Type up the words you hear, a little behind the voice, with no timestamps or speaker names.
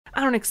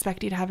I don't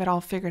expect you to have it all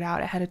figured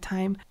out ahead of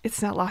time.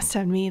 It's not lost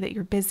on me that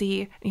you're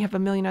busy and you have a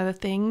million other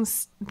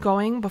things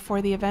going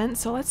before the event.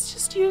 So let's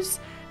just use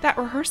that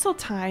rehearsal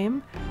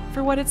time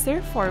for what it's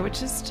there for,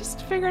 which is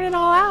just figuring it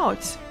all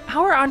out.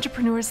 How are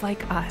entrepreneurs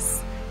like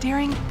us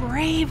daring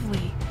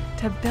bravely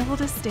to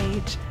build a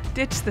stage,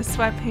 ditch the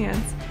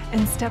sweatpants,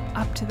 and step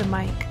up to the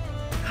mic?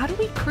 How do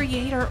we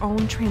create our own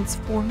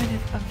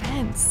transformative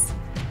events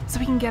so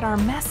we can get our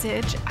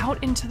message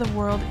out into the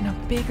world in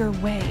a bigger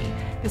way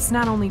that's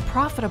not only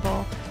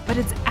profitable, but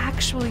it's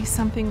actually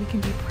something we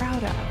can be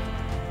proud of?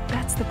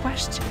 That's the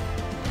question.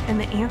 And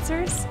the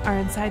answers are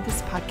inside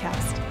this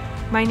podcast.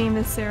 My name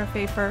is Sarah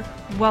Pfeiffer.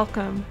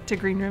 Welcome to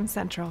Green Room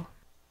Central.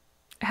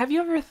 Have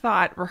you ever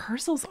thought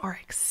rehearsals are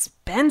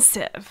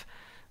expensive,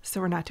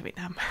 so we're not doing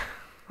them?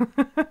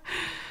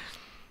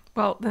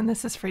 Well, then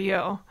this is for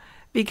you,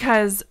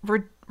 because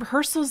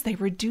rehearsals, they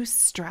reduce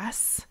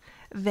stress.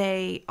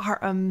 They are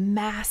a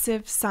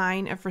massive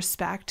sign of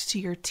respect to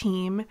your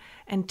team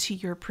and to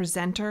your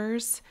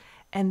presenters,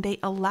 and they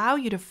allow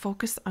you to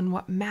focus on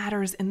what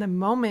matters in the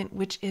moment,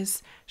 which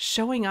is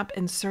showing up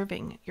and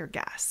serving your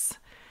guests.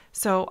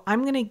 So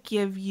I'm going to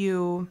give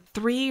you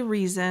 3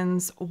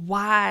 reasons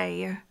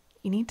why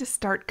you need to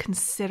start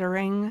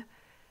considering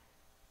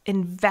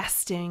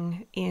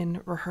investing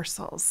in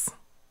rehearsals.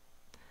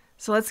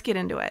 So let's get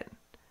into it.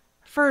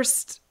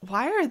 First,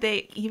 why are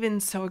they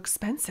even so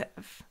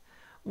expensive?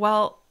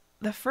 Well,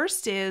 the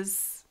first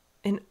is,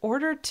 in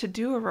order to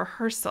do a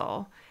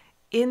rehearsal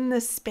in the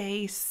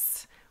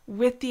space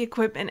with the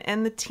equipment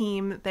and the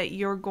team that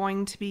you're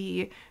going to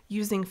be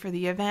using for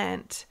the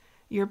event,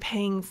 you're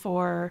paying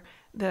for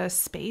the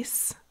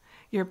space,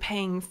 you're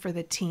paying for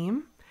the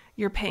team,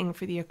 you're paying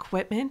for the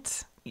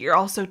equipment. You're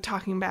also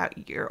talking about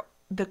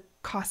the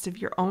cost of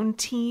your own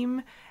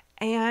team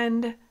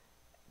and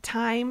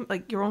time,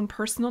 like your own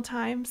personal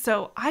time.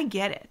 So I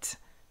get it.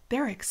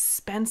 They're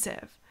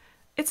expensive.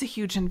 It's a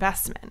huge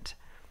investment.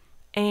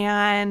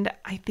 And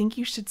I think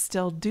you should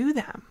still do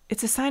them.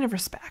 It's a sign of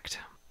respect.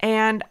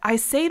 And I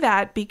say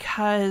that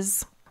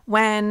because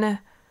when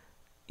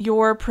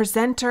your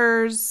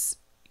presenters,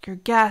 your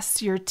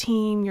guests, your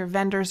team, your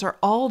vendors are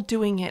all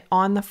doing it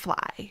on the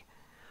fly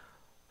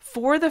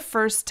for the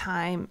first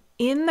time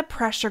in the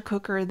pressure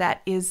cooker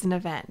that is an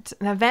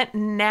event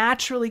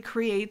naturally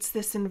creates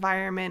this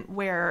environment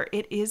where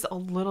it is a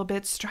little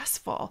bit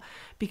stressful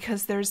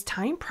because there's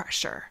time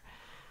pressure.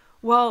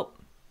 Well,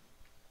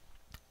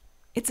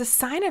 it's a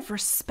sign of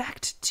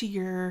respect to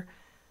your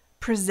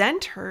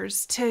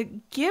presenters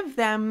to give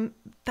them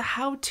the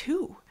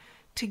how-to,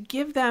 to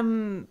give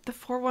them the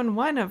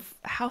 411 of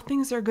how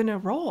things are going to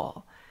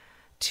roll,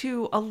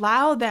 to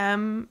allow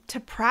them to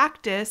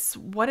practice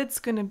what it's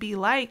going to be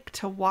like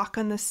to walk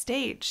on the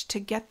stage, to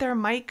get their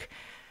mic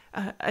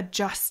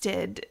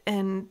adjusted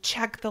and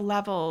check the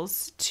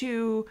levels,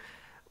 to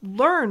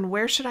learn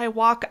where should I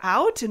walk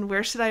out and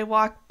where should I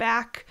walk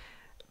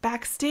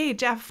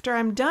backstage after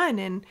I'm done,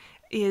 and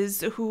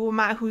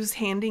who's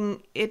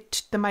handing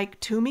the mic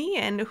to me,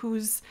 and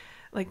who's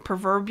like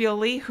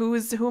proverbially who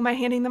am I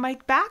handing the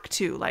mic back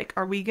to? Like,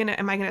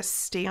 am I gonna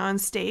stay on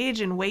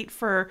stage and wait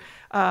for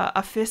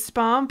a fist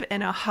bump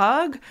and a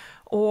hug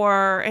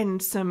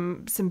and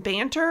some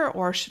banter,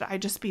 or should I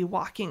just be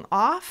walking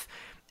off?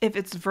 If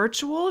it's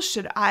virtual,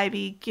 should I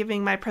be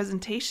giving my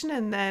presentation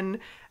and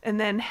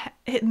then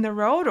hitting the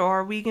road, or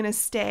are we going to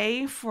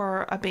stay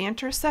for a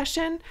banter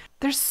session?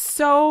 There's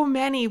so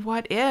many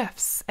what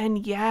ifs.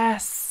 And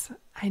yes,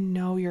 I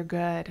know you're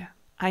good.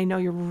 I know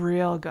you're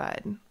real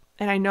good.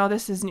 And I know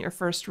this isn't your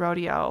first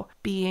rodeo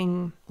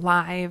being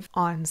live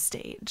on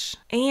stage.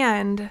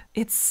 And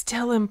it's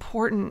still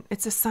important.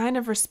 It's a sign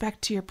of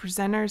respect to your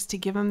presenters to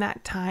give them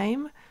that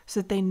time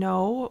so that they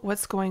know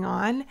what's going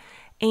on.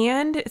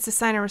 And it's a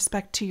sign of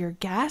respect to your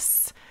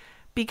guests,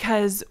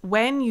 because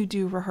when you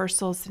do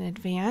rehearsals in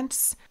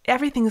advance,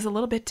 everything's a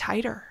little bit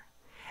tighter.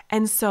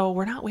 And so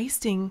we're not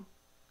wasting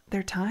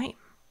their time.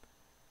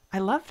 I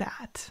love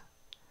that.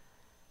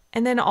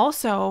 And then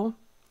also,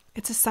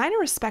 it's a sign of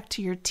respect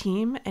to your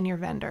team and your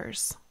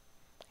vendors.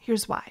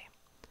 Here's why.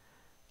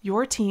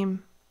 Your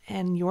team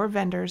and your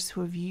vendors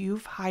who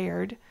you've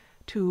hired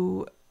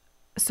to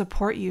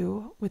support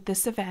you with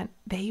this event,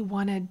 they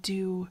want to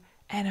do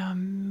an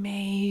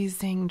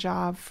amazing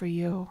job for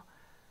you.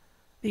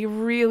 They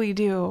really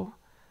do.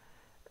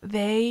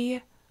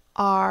 They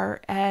are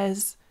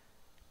as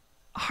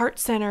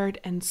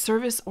heart-centered and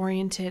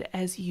service-oriented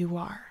as you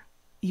are.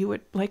 You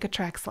would like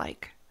attracts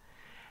like.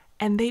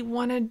 And they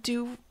want to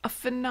do a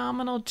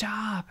phenomenal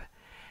job.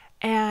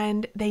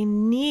 And they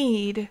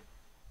need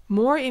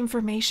more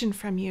information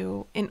from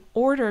you in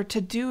order to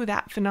do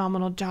that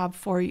phenomenal job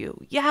for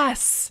you.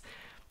 Yes,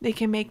 they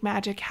can make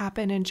magic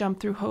happen and jump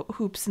through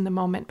hoops in the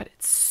moment, but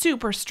it's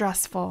super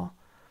stressful.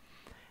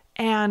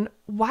 And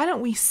why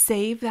don't we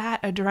save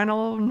that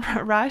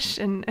adrenaline rush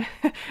and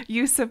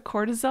use of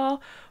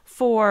cortisol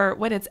for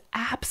when it's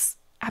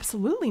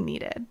absolutely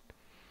needed?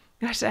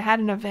 Gosh, I had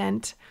an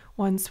event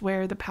once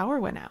where the power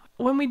went out.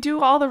 When we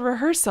do all the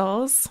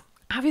rehearsals,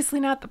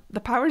 obviously the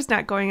power's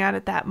not going out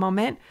at that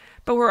moment,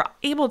 but we're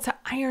able to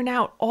iron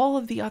out all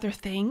of the other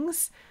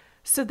things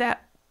so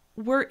that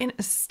we're in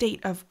a state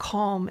of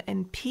calm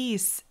and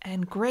peace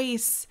and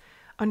grace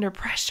under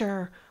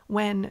pressure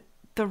when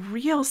the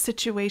real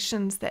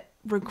situations that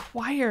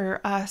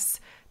require us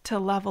to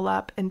level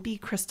up and be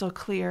crystal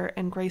clear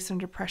and grace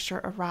under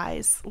pressure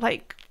arise,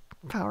 like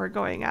power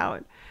going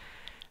out.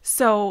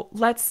 So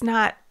let's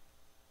not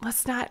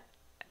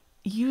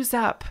use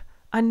up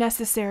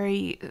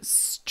unnecessary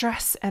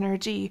stress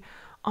energy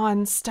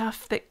on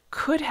stuff that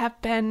could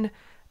have been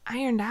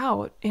ironed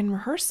out in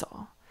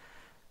rehearsal.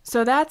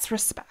 So that's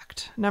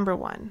respect, number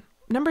one.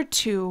 Number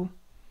two,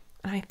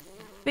 and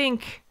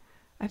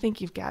I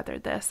think you've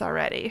gathered this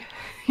already.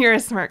 You're a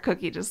smart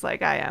cookie just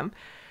like I am.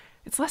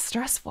 It's less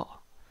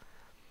stressful.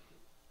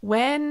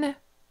 When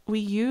we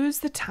use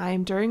the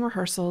time during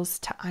rehearsals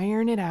to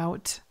iron it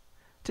out,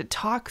 to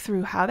talk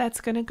through how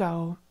that's going to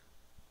go,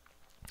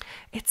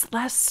 it's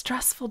less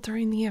stressful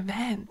during the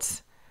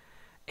event.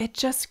 It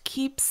just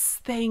keeps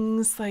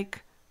things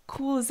like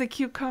cool as a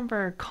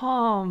cucumber,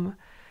 calm.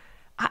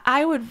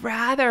 I would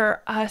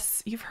rather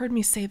us, you've heard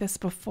me say this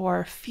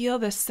before, feel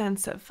this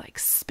sense of like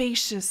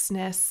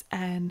spaciousness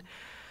and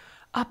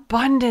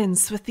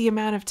abundance with the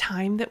amount of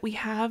time that we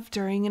have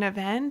during an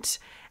event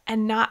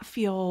and not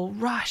feel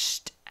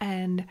rushed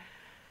and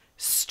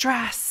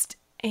stressed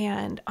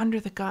and under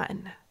the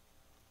gun.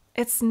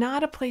 It's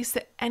not a place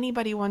that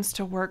anybody wants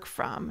to work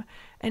from.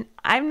 And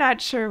I'm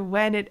not sure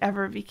when it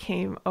ever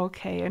became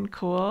okay and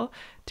cool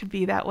to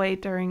be that way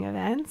during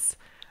events,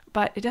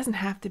 but it doesn't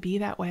have to be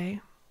that way.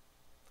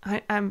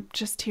 I'm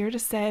just here to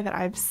say that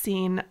I've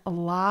seen a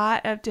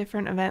lot of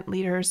different event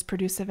leaders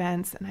produce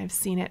events, and I've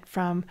seen it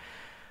from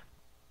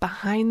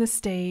behind the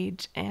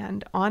stage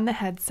and on the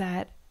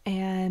headset,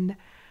 and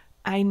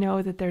I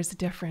know that there's a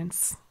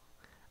difference.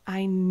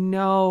 I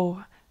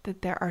know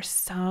that there are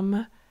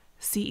some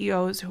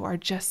CEOs who are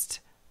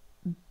just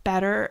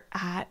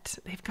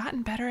they've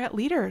gotten better at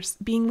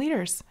being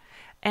leaders.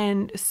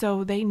 And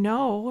so they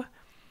know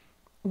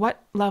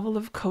what level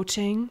of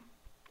coaching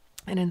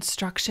and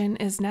instruction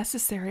is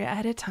necessary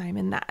ahead of time.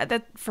 And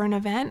that for an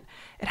event,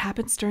 it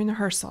happens during the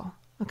rehearsal.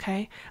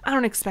 Okay. I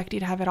don't expect you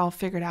to have it all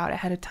figured out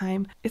ahead of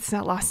time. It's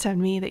not lost on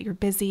me that you're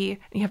busy and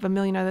you have a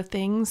million other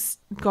things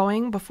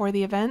going before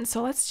the event.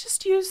 So let's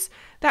just use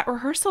that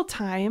rehearsal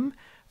time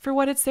for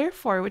what it's there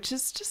for, which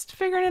is just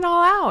figuring it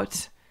all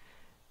out.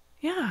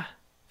 Yeah.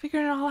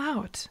 Figuring it all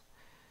out.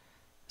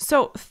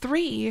 So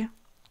 3,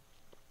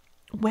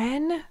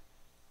 when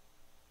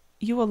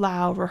you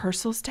allow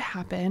rehearsals to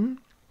happen,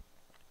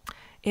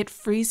 it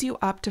frees you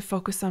up to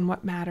focus on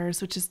what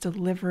matters, which is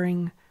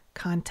delivering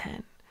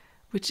content,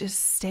 which is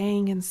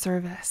staying in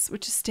service,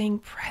 which is staying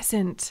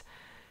present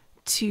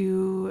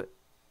to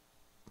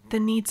the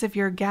needs of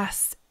your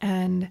guests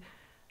and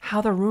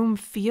how the room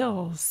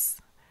feels.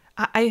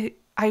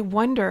 I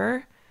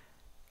wonder,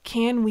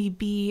 can we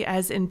be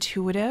as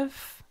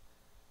intuitive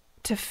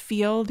to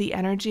feel the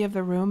energy of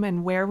the room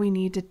and where we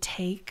need to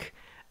take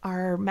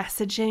our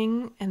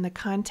messaging and the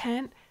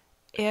content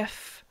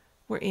if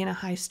we're in a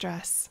high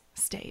stress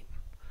state?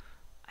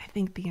 I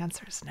think the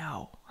answer is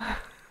no.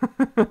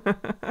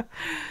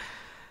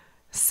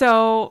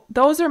 So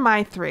those are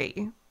my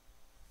 3.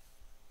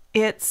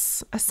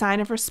 It's a sign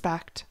of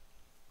respect.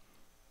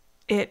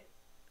 It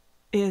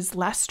is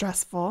less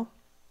stressful.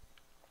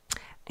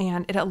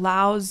 And it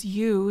allows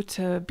you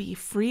to be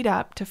freed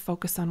up to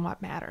focus on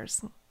what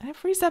matters. And it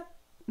frees up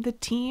the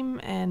team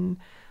and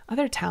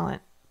other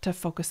talent to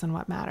focus on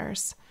what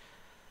matters.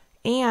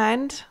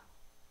 And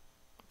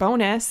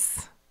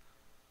bonus,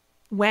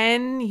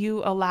 when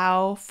you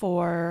allow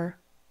for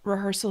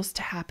rehearsals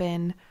to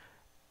happen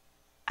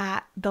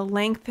at the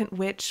length in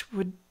which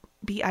would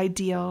be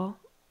ideal,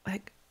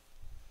 like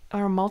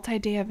a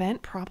multi-day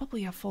event,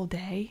 probably a full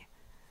day.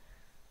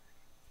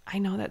 I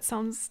know that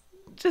sounds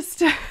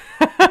just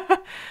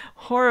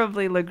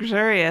horribly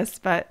luxurious,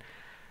 but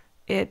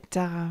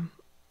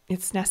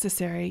it's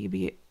necessary. You'd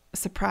be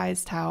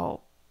surprised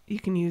how you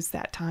can use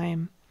that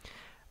time.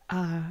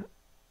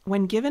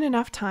 When given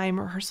enough time,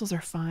 rehearsals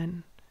are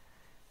fun.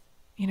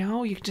 You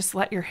know, you can just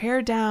let your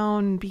hair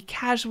down, be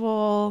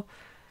casual,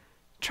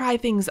 try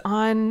things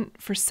on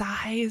for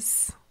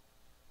size.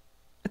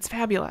 It's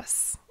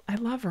fabulous. I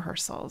love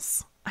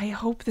rehearsals. I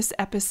hope this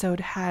episode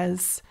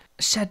has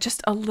shed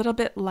just a little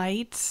bit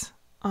light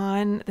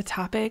on the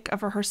topic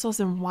of rehearsals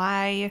and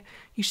why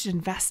you should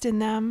invest in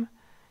them,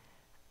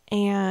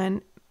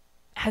 and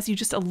has you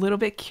just a little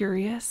bit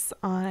curious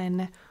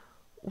on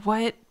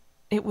what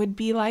it would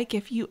be like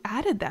if you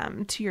added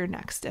them to your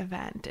next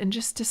event and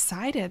just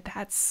decided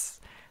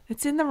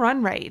it's in the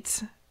run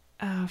rate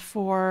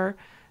for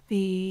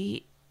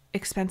the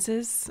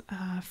expenses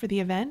for the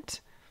event.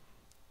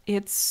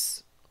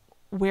 It's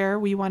where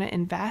we want to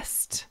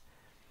invest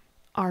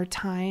our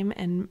time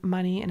and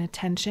money and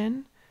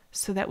attention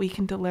so that we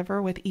can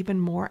deliver with even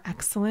more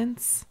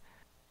excellence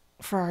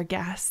for our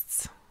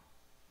guests.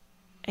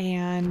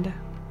 And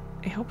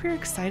I hope you're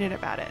excited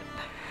about it,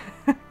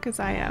 because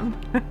I am.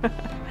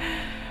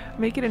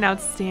 Make it an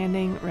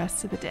outstanding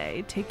rest of the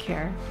day. Take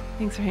care.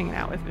 Thanks for hanging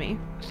out with me.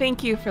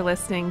 Thank you for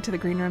listening to the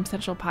Green Room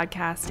Central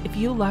podcast. If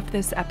you loved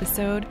this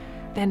episode,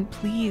 then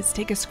please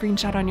take a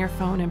screenshot on your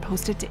phone and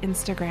post it to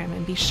Instagram,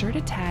 and be sure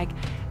to tag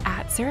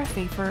 @Sarah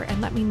Pfeiffer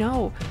and let me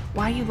know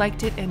why you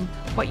liked it and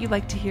what you'd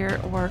like to hear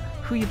or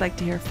who you'd like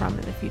to hear from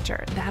in the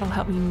future. That'll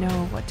help me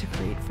know what to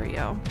create for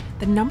you.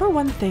 The number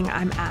one thing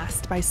I'm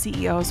asked by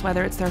CEOs,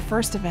 whether it's their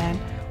first event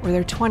or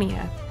their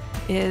 20th,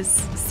 is,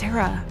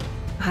 Sarah,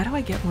 how do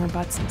I get more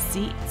butts in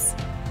seats?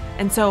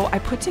 And so I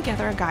put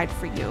together a guide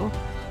for you.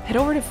 Head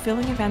over to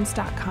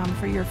fillingevents.com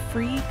for your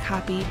free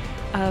copy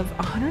of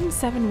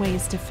 107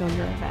 ways to fill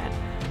your event.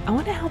 I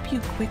want to help you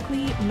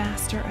quickly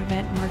master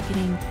event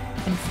marketing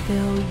and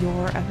fill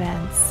your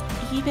events,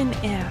 even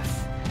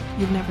if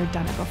you've never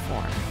done it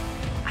before.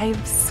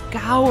 I've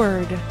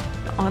scoured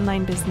the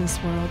online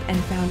business world and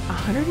found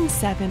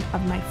 107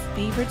 of my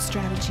favorite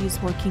strategies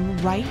working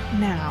right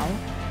now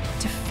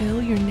to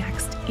fill your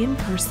next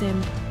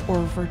in-person or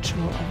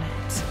virtual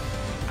event.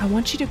 I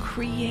want you to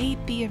create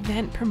the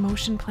event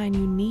promotion plan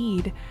you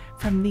need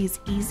from these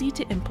easy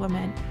to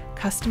implement,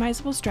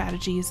 customizable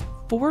strategies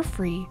for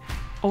free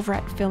over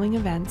at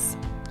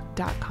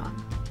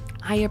fillingevents.com.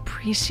 I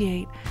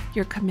appreciate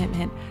your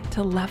commitment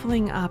to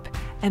leveling up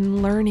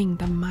and learning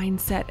the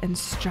mindset and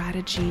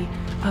strategy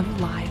of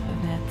live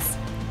events.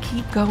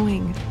 Keep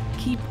going,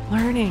 keep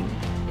learning.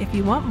 If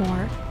you want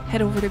more,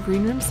 head over to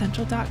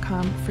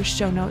greenroomcentral.com for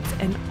show notes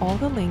and all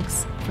the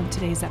links from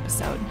today's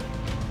episode.